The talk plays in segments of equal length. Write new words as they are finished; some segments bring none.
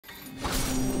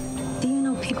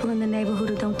people in the neighborhood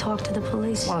who don't talk to the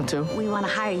police. Want to? We want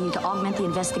to hire you to augment the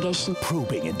investigation.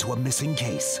 Probing into a missing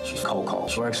case. She's cold call.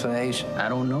 She works for the agent. I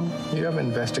don't know. You ever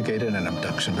investigated an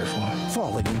abduction before?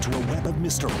 Falling into a web of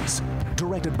mysteries.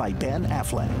 Directed by Ben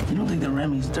Affleck. You don't think the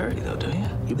Remy's dirty, though, do you?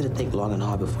 You better think long and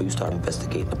hard before you start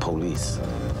investigating the police.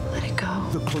 Let it go.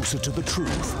 The closer to the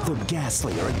truth, the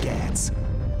ghastlier it gets.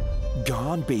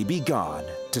 Gone Baby Gone.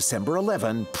 December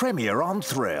 11, premiere on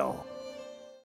Thrill.